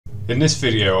In this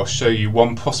video I'll show you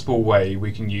one possible way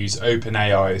we can use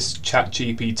OpenAI's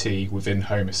ChatGPT within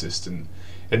Home Assistant.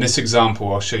 In this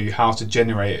example I'll show you how to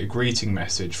generate a greeting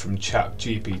message from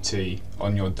ChatGPT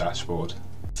on your dashboard.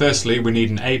 Firstly, we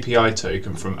need an API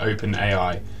token from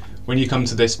OpenAI. When you come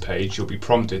to this page you'll be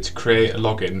prompted to create a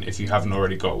login if you haven't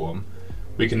already got one.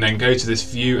 We can then go to this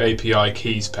View API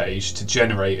Keys page to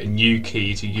generate a new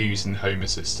key to use in Home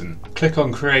Assistant. Click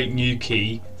on Create New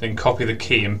Key, then copy the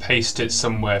key and paste it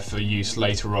somewhere for use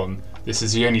later on. This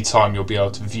is the only time you'll be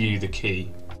able to view the key.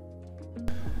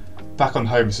 Back on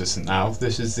Home Assistant now,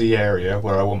 this is the area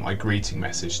where I want my greeting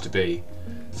message to be.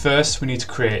 First we need to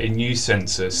create a new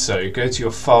sensor, so go to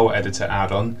your File Editor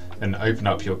add-on and open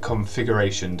up your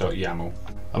configuration.yaml.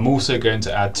 I'm also going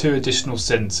to add 2 additional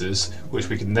sensors which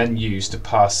we can then use to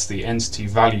pass the entity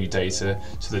value data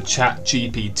to the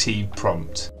ChatGPT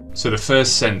prompt. So the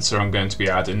first sensor I'm going to be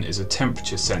adding is a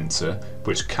temperature sensor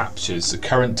which captures the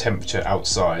current temperature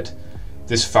outside.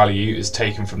 This value is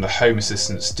taken from the Home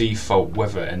Assistant's default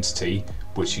weather entity,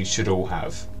 which you should all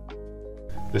have.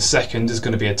 The second is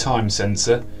going to be a time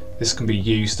sensor. This can be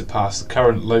used to pass the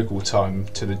current local time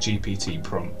to the GPT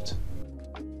prompt.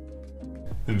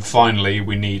 And finally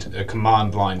we need a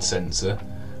command line sensor.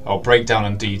 I'll break down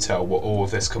in detail what all of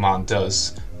this command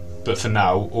does, but for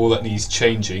now all that needs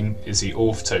changing is the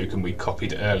auth token we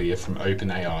copied earlier from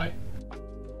OpenAI.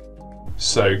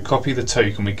 So copy the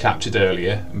token we captured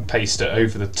earlier and paste it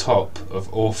over the top of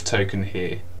auth token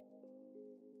here.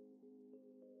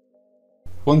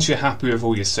 Once you're happy with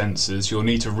all your sensors, you'll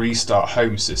need to restart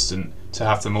Home Assistant to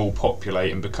have them all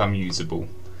populate and become usable.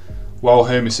 While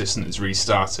Home Assistant is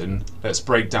restarting, let's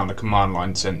break down the command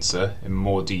line sensor in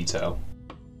more detail.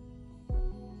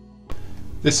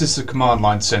 This is the command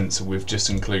line sensor we've just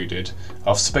included.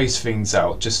 I've spaced things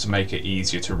out just to make it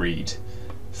easier to read.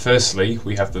 Firstly,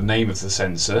 we have the name of the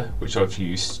sensor, which I've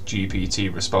used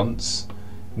GPT response.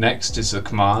 Next is the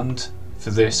command.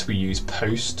 For this we use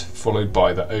post followed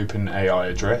by the OpenAI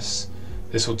address.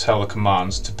 This will tell the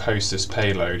commands to post this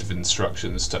payload of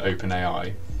instructions to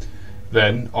OpenAI.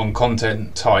 Then, on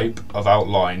content type, I've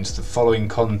outlined the following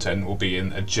content will be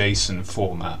in a JSON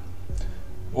format.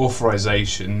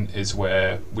 Authorization is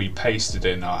where we pasted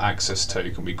in our access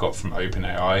token we got from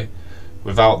OpenAI.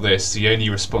 Without this, the only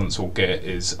response we'll get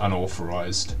is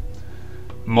unauthorized.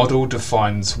 Model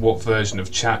defines what version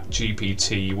of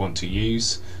ChatGPT you want to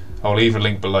use. I'll leave a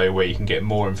link below where you can get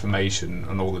more information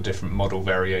on all the different model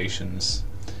variations.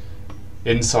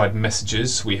 Inside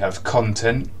messages we have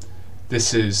content.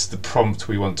 This is the prompt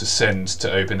we want to send to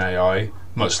OpenAI,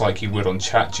 much like you would on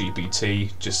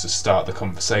ChatGPT, just to start the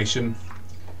conversation.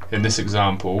 In this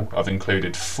example, I've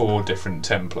included 4 different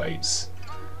templates.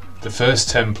 The first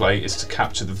template is to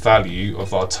capture the value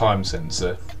of our time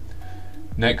sensor.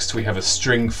 Next we have a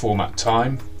string format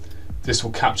time. This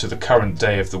will capture the current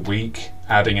day of the week.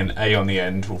 Adding an A on the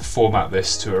end will format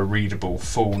this to a readable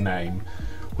full name.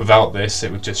 Without this,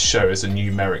 it would just show as a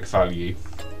numeric value.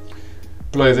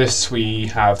 Below this we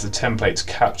have the template to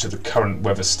capture the current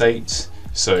weather state,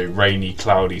 so rainy,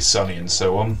 cloudy, sunny and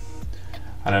so on.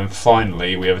 And then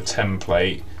finally we have a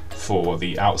template for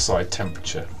the outside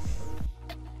temperature.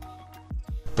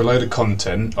 Below the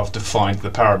content I've defined the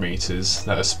parameters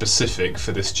that are specific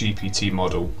for this GPT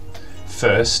model.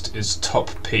 First is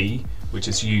top P, which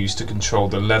is used to control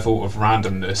the level of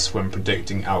randomness when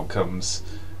predicting outcomes.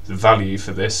 The value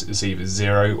for this is either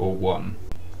 0 or 1.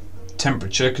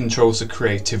 Temperature controls the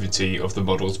creativity of the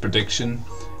model's prediction.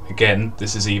 Again,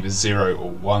 this is either 0 or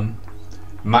 1.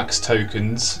 Max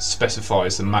tokens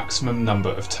specifies the maximum number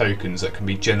of tokens that can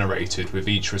be generated with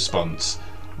each response.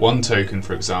 1 token,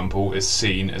 for example, is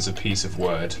seen as a piece of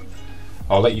word.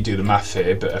 I'll let you do the math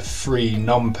here, but a free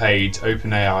non-paid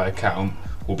OpenAI account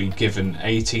will be given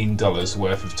 $18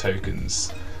 worth of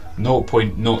tokens.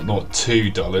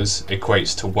 $0.002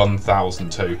 equates to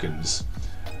 1,000 tokens.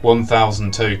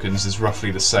 1,000 tokens is roughly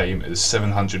the same as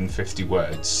 750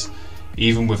 words.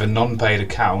 Even with a non-paid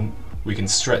account, we can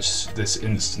stretch this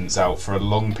instance out for a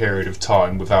long period of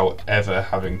time without ever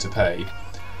having to pay.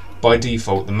 By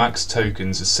default, the max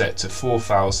tokens are set to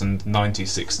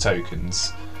 4,096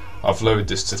 tokens. I've lowered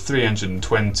this to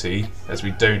 320 as we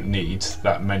don't need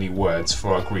that many words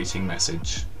for our greeting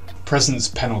message. Presence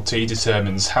penalty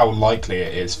determines how likely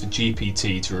it is for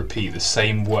GPT to repeat the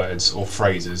same words or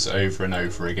phrases over and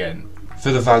over again.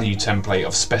 For the value template,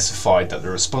 I've specified that the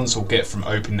response we'll get from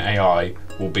OpenAI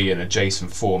will be in a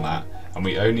JSON format, and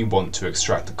we only want to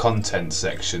extract the content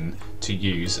section to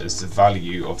use as the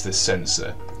value of this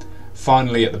sensor.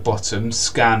 Finally, at the bottom,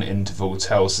 scan interval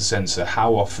tells the sensor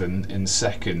how often in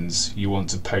seconds you want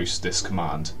to post this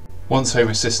command. Once Home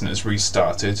Assistant has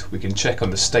restarted, we can check on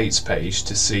the states page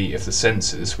to see if the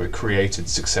sensors were created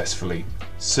successfully.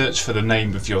 Search for the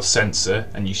name of your sensor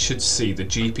and you should see the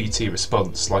GPT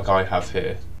response like I have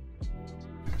here.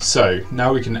 So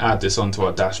now we can add this onto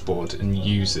our dashboard and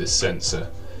use this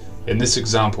sensor. In this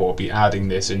example, I'll be adding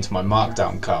this into my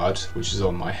markdown card, which is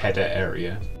on my header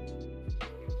area.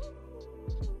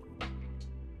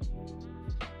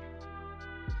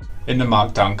 In the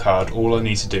markdown card, all I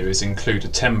need to do is include a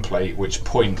template which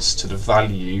points to the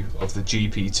value of the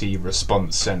GPT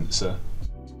response sensor.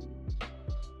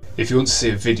 If you want to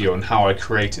see a video on how I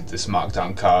created this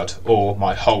markdown card or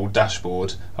my whole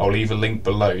dashboard, I'll leave a link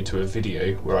below to a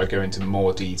video where I go into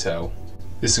more detail.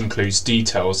 This includes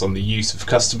details on the use of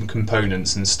custom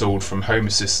components installed from Home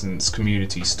Assistant's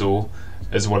community store,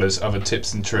 as well as other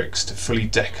tips and tricks to fully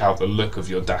deck out the look of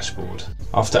your dashboard.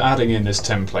 After adding in this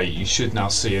template, you should now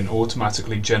see an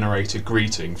automatically generated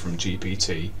greeting from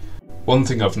GPT. One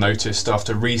thing I've noticed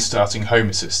after restarting Home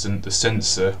Assistant, the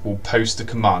sensor will post the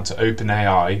command to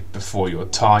OpenAI before your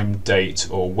time, date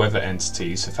or weather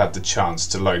entities have had the chance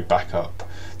to load back up.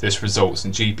 This results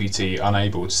in GPT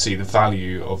unable to see the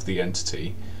value of the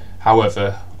entity.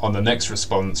 However, on the next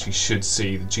response you should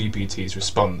see the GPT's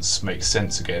response make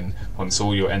sense again once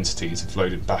all your entities have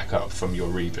loaded back up from your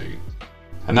reboot.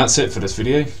 And that's it for this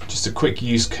video, just a quick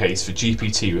use case for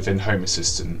GPT within Home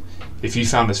Assistant. If you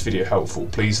found this video helpful,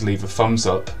 please leave a thumbs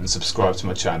up and subscribe to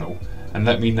my channel, and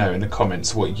let me know in the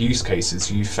comments what use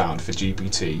cases you found for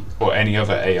GPT or any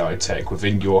other AI tech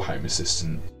within your Home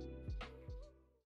Assistant.